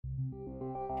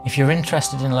If you're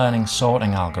interested in learning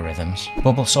sorting algorithms,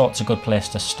 bubble sort's a good place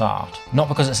to start. Not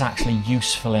because it's actually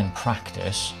useful in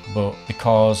practice, but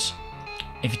because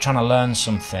if you're trying to learn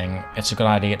something, it's a good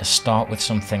idea to start with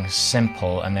something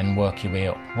simple and then work your way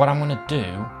up. What I'm going to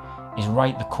do is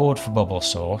write the code for bubble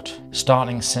sort,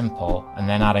 starting simple and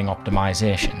then adding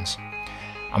optimisations.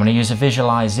 I'm going to use a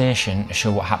visualisation to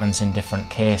show what happens in different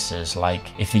cases, like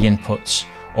if the input's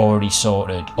already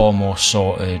sorted, almost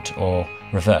sorted or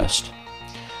reversed,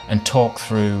 and talk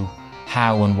through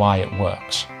how and why it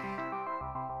works.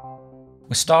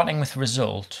 We're starting with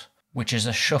result, which is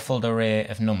a shuffled array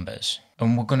of numbers,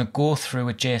 and we're going to go through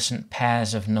adjacent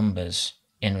pairs of numbers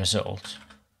in result.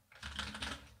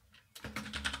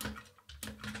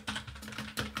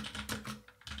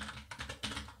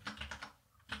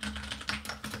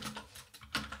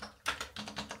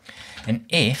 And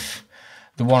if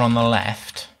the one on the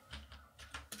left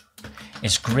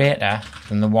is greater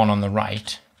than the one on the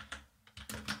right,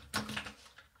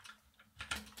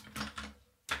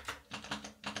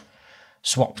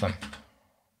 swap them.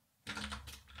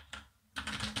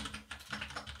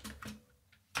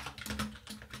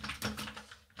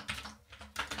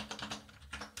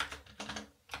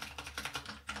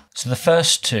 So the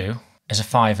first two is a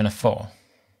 5 and a 4,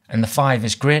 and the 5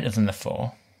 is greater than the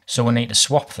 4, so we need to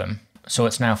swap them. So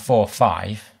it's now 4,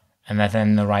 5, and they're then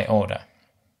in the right order.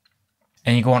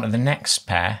 And you go on to the next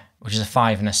pair, which is a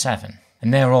 5 and a 7,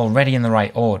 and they're already in the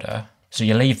right order, so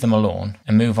you leave them alone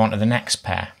and move on to the next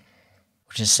pair,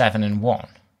 which is 7 and 1.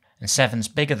 And 7's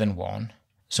bigger than 1,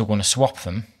 so we're going to swap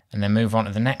them and then move on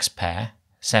to the next pair,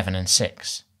 7 and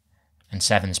 6. And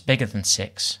 7's bigger than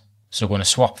 6, so we're going to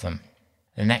swap them.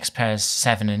 The next pair is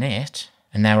 7 and 8,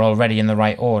 and they're already in the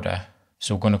right order,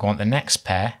 so we're going to go on to the next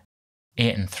pair,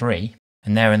 8 and 3,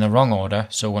 and they're in the wrong order,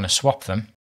 so we're going to swap them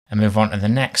and move on to the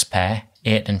next pair,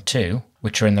 8 and 2,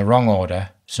 which are in the wrong order,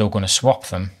 so we're going to swap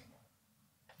them.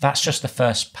 That's just the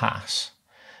first pass.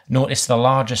 Notice the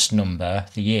largest number,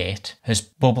 the 8, has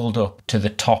bubbled up to the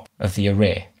top of the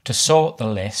array. To sort the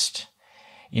list,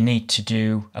 you need to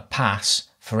do a pass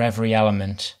for every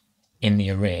element in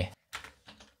the array.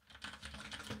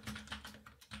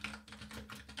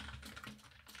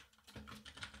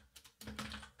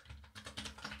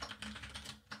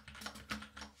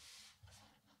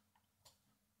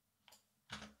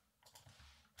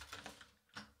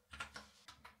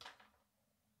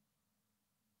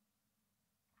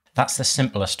 That's the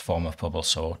simplest form of bubble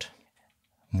sort.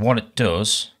 What it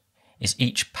does is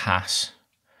each pass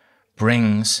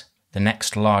brings the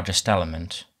next largest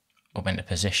element up into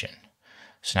position.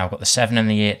 So now I've got the 7 and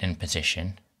the 8 in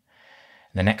position.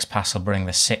 The next pass will bring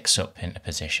the 6 up into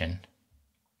position.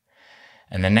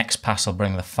 And the next pass will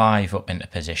bring the 5 up into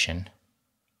position.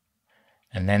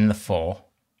 And then the 4,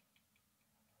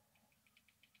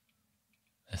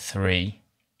 the 3.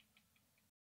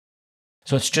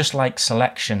 So it's just like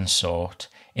selection sort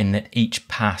in that each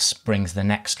pass brings the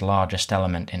next largest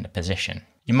element into position.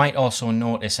 You might also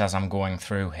notice as I'm going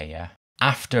through here,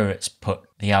 after it's put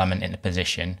the element into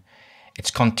position, it's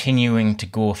continuing to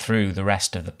go through the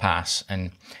rest of the pass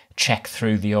and check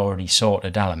through the already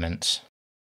sorted elements.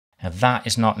 Now that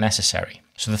is not necessary.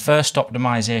 So the first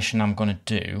optimization I'm going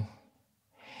to do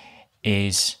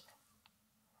is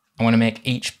I want to make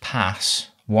each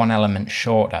pass one element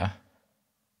shorter,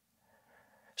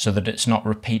 so that it's not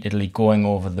repeatedly going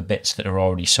over the bits that are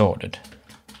already sorted.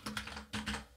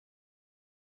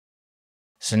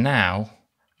 So now,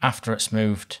 after it's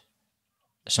moved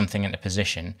something into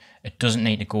position, it doesn't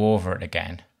need to go over it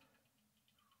again.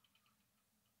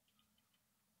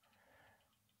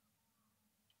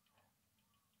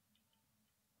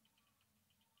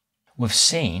 We've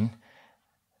seen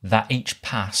that each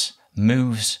pass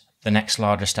moves the next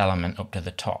largest element up to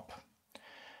the top.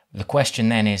 The question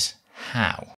then is,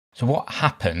 how? So what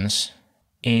happens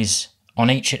is on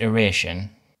each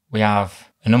iteration we have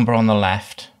a number on the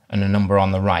left and a number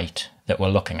on the right that we're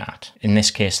looking at. In this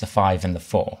case the 5 and the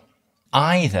 4.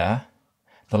 Either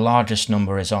the largest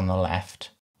number is on the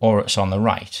left or it's on the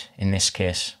right, in this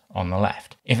case on the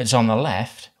left. If it's on the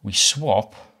left, we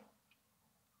swap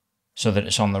so that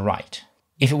it's on the right.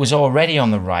 If it was already on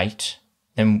the right,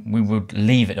 then we would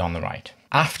leave it on the right.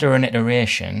 After an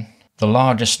iteration, the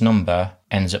largest number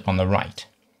ends up on the right.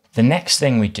 The next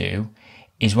thing we do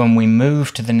is when we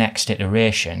move to the next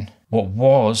iteration, what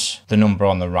was the number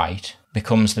on the right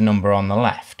becomes the number on the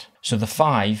left. So the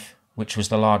 5, which was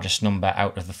the largest number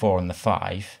out of the 4 and the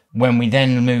 5, when we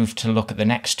then move to look at the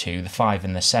next two, the 5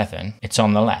 and the 7, it's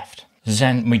on the left.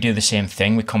 Then we do the same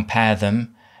thing, we compare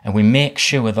them, and we make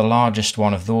sure the largest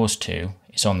one of those two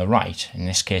is on the right. In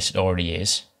this case it already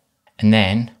is. And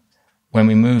then when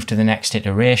we move to the next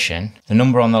iteration, the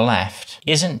number on the left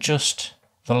isn't just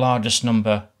the largest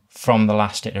number from the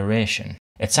last iteration.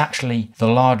 It's actually the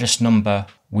largest number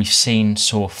we've seen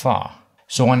so far.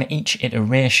 So on each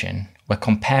iteration, we're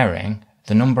comparing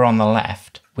the number on the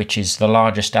left, which is the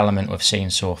largest element we've seen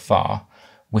so far,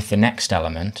 with the next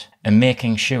element, and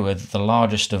making sure that the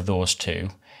largest of those two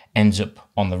ends up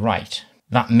on the right.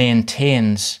 That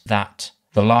maintains that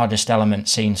the largest element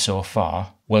seen so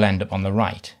far will end up on the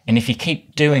right. And if you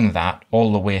keep doing that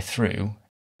all the way through,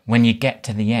 when you get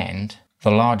to the end,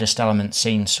 the largest element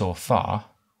seen so far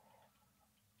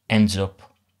ends up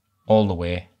all the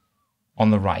way on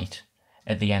the right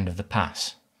at the end of the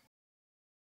pass.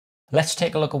 Let's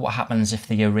take a look at what happens if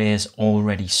the array is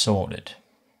already sorted.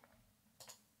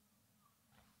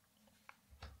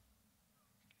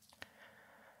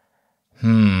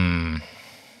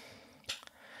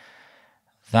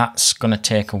 That's going to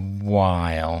take a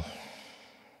while.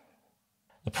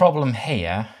 The problem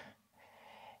here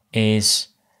is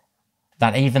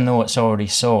that even though it's already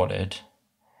sorted,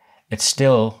 it's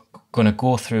still going to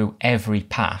go through every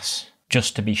pass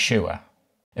just to be sure.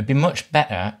 It'd be much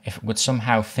better if it would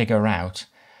somehow figure out,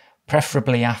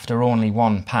 preferably after only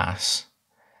one pass,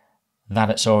 that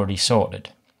it's already sorted.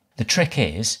 The trick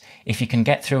is, if you can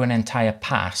get through an entire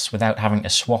pass without having to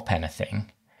swap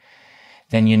anything,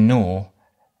 then you know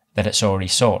that it's already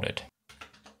sorted.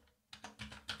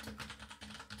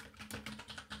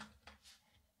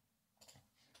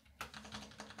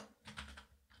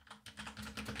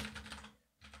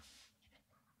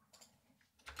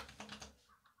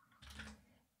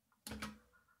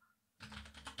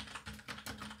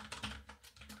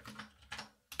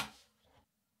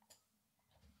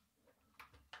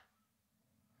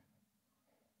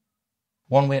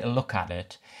 One way to look at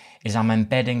it is I'm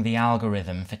embedding the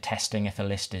algorithm for testing if a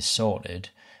list is sorted,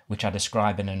 which I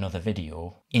describe in another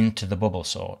video, into the bubble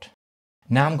sort.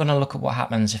 Now I'm going to look at what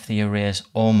happens if the array is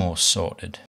almost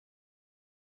sorted.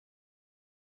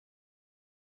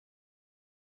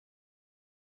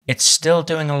 It's still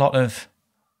doing a lot of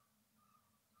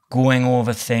going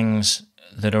over things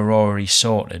that are already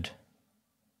sorted.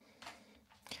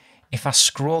 If I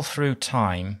scroll through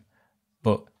time,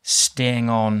 but staying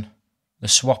on the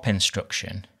swap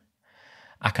instruction,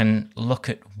 I can look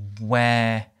at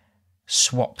where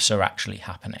swaps are actually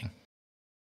happening.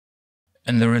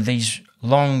 And there are these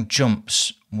long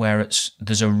jumps where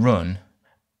there's a run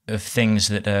of things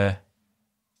that are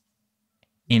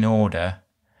in order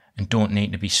and don't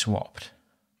need to be swapped.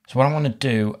 So what I want to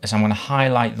do is I'm going to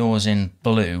highlight those in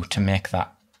blue to make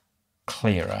that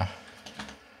clearer.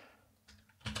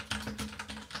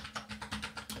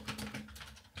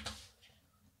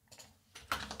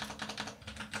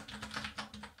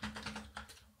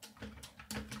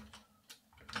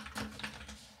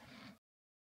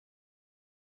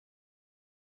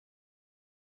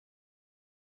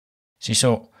 See,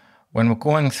 so when we're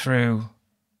going through,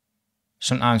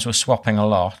 sometimes we're swapping a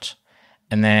lot,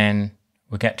 and then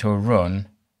we get to a run,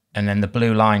 and then the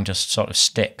blue line just sort of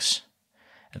sticks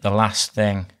at the last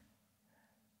thing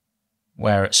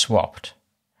where it's swapped.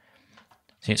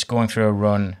 See, it's going through a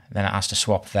run, then it has to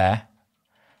swap there.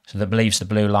 So that leaves the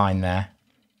blue line there.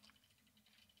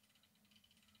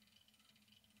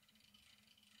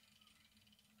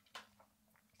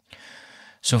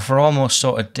 So for almost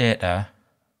sorted data,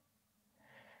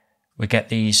 we get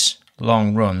these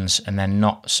long runs and then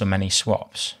not so many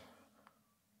swaps.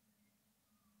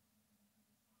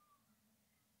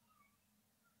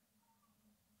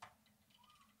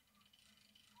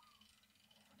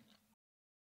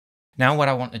 Now what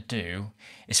I want to do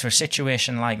is, for a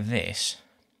situation like this,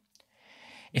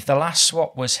 if the last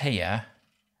swap was here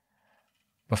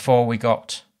before we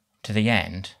got to the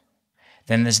end,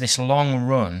 then there's this long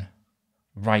run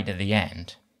right at the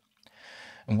end.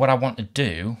 And what I want to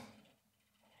do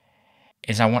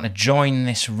is I want to join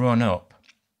this run up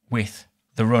with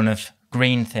the run of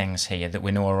green things here that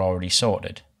we know are already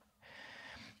sorted.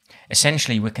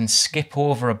 Essentially, we can skip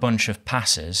over a bunch of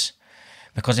passes,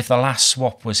 because if the last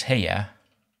swap was here,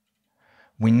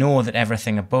 we know that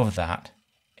everything above that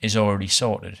is already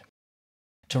sorted.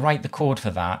 To write the code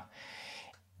for that,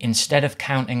 instead of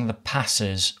counting the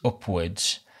passes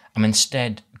upwards, I'm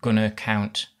instead going to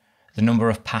count the number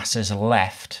of passes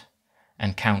left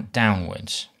and count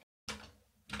downwards.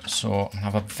 So I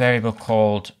have a variable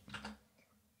called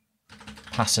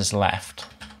passes left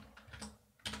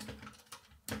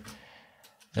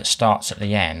that starts at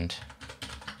the end.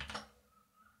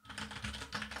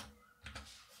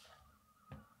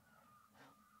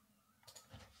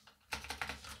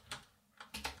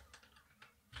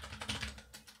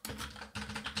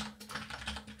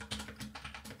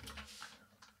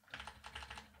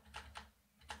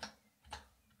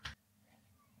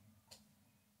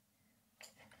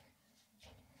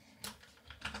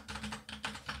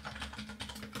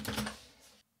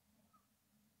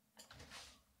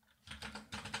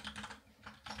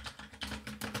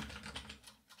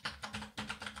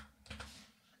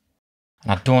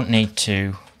 And I don't need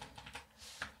to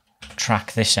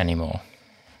track this anymore.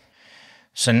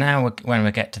 So now when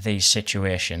we get to these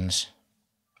situations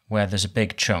where there's a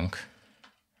big chunk,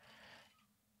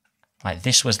 like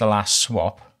this was the last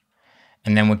swap,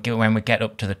 and then when we get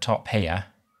up to the top here,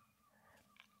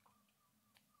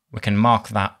 we can mark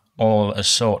that all as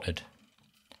sorted.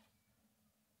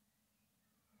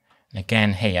 And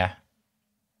again here,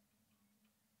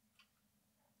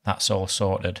 that's all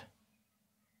sorted.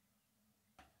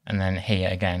 And then here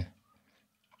again.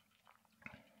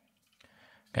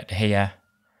 Get to here,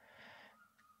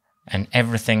 and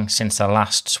everything since the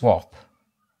last swap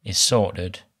is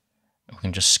sorted. We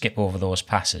can just skip over those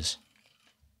passes.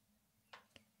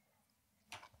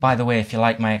 By the way, if you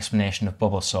like my explanation of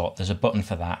bubble sort, there's a button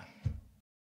for that.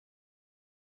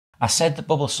 I said that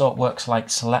bubble sort works like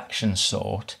selection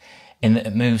sort in that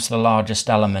it moves the largest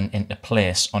element into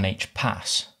place on each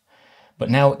pass. But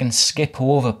now it can skip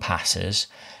over passes.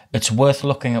 It's worth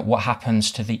looking at what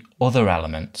happens to the other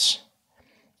elements,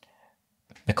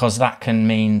 because that can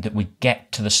mean that we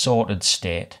get to the sorted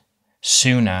state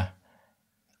sooner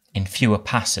in fewer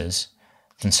passes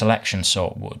than selection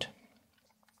sort would.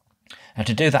 Now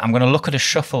to do that, I'm going to look at a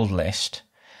shuffled list,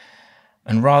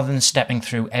 and rather than stepping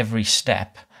through every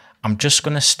step, I'm just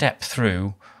going to step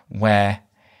through where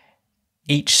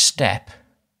each step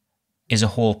is a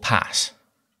whole pass.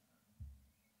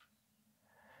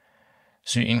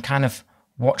 So you can kind of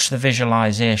watch the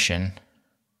visualization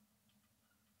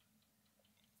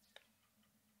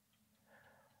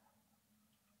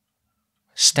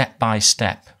step by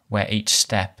step, where each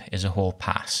step is a whole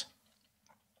pass.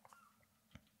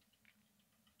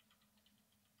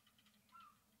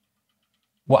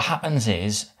 What happens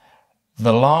is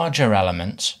the larger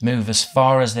elements move as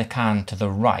far as they can to the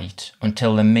right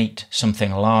until they meet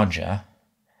something larger,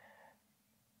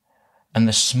 and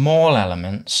the small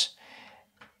elements,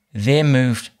 they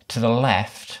move to the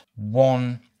left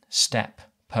one step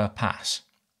per pass.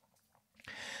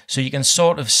 So you can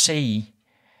sort of see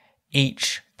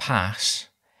each pass,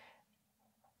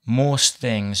 most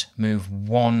things move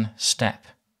one step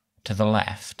to the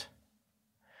left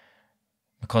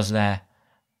because they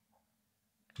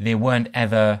weren't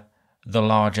ever the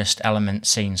largest element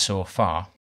seen so far.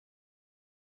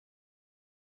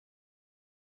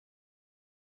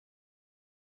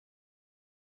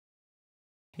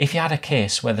 If you had a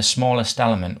case where the smallest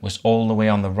element was all the way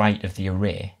on the right of the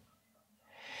array,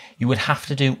 you would have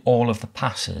to do all of the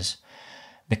passes,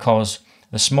 because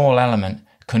the small element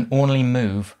can only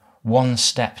move one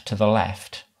step to the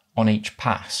left on each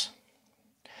pass.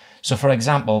 So for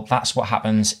example, that's what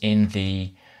happens in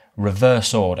the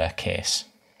reverse order case.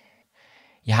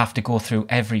 You have to go through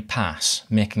every pass,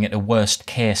 making it a worst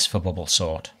case for bubble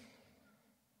sort.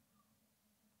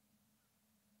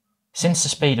 Since the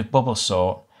speed of bubble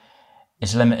sort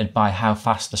is limited by how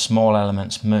fast the small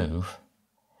elements move,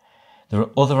 there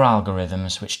are other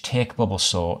algorithms which take bubble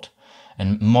sort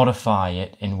and modify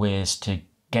it in ways to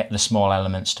get the small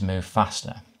elements to move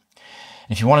faster.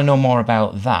 If you want to know more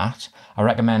about that, I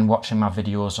recommend watching my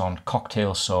videos on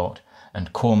cocktail sort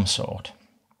and comb sort.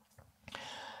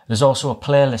 There's also a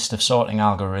playlist of sorting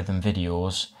algorithm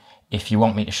videos if you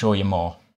want me to show you more.